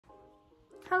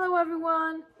Hello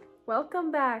everyone! Welcome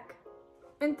back!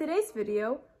 In today's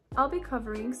video, I'll be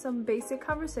covering some basic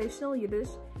conversational Yiddish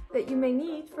that you may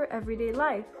need for everyday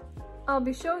life. I'll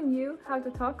be showing you how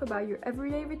to talk about your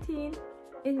everyday routine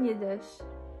in Yiddish.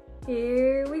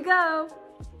 Here we go!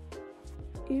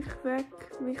 Ich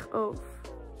weck mich auf.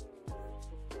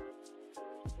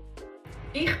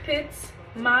 Ich putz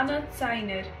meine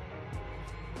ציינער.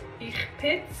 Ich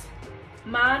putz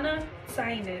meine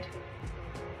ציינער.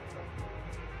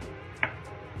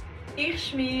 Ich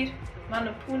schmier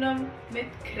meine Punem mit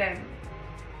Creme.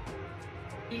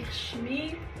 Ich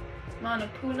schmier meine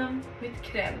Punem mit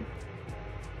Creme.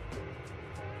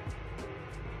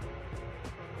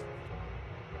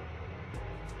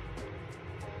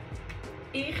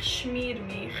 Ich schmier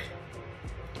mich.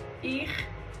 Ich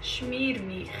schmier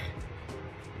mich.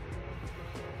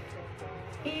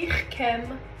 Ich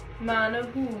kämm meine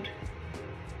Haar.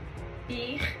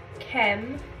 Ich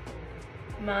kämm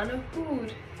meine Haar.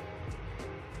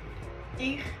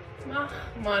 Ich mach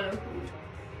meine Haar.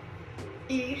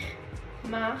 Ich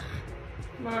mach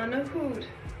meine Haar.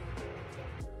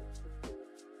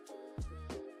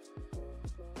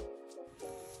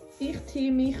 Ich zieh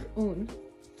mich an.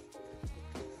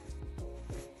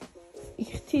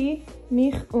 Ich zieh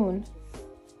mich an.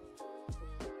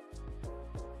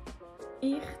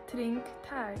 Ich trink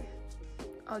Tee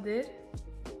oder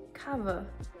Kaawa.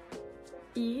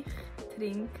 Ich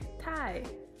trink Tee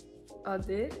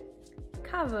oder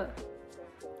Kaawa.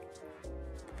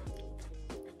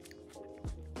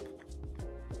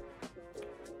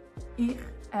 Ich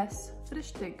ess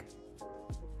Frühstück.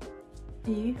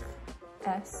 Ich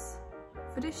ess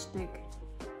Frühstück.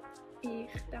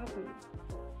 Ich dawwän.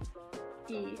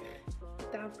 Ich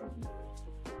dawwän.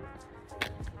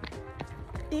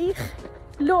 Ich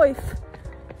läuf.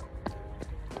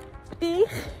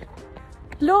 Ich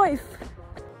läuf.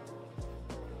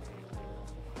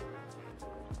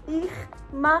 Ich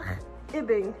mach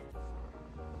Übung.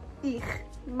 Ich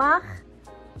mach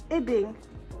Übung.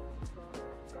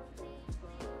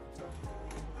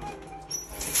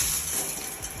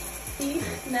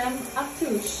 Ich nehm a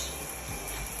Tusch.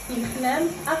 Ich nehm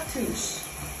a Tusch.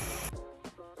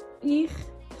 Ich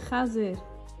chaser.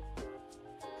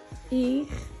 Ich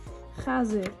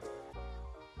chaser.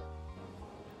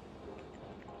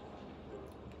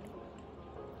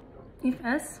 Ich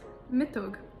ess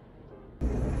Mittag.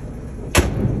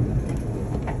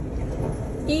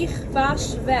 Ich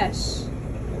wasch Wäsch.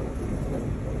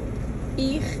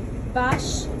 Ich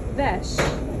wasch Wäsch.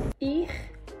 Ich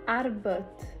arbeite.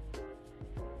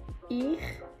 Ich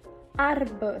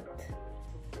arbeite.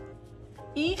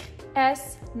 Ich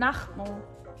ess Naacktmאל.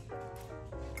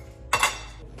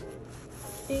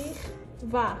 Ich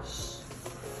wasch.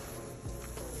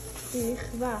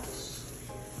 Ich wasch.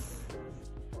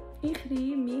 Ich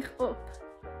rieh mich ab.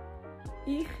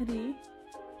 Ich rieh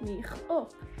mich ab.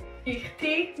 Ich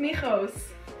zieh mich aus.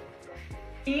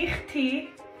 Ich zieh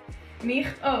mich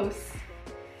aus.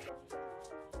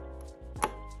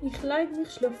 Ich leig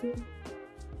mich schlafen.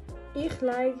 Ich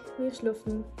leig mich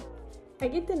schlafen.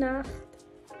 Gute Nacht.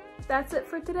 That's it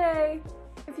for today.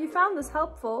 If you found this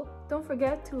helpful, don't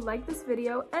forget to like this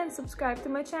video and subscribe to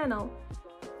my channel.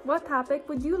 What topic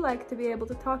would you like to be able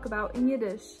to talk about in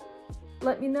Yiddish?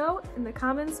 Let me know in the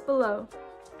comments below.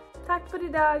 Tack för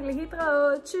idag,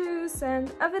 להתראות, tschüss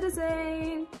and auf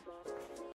Wiedersehen!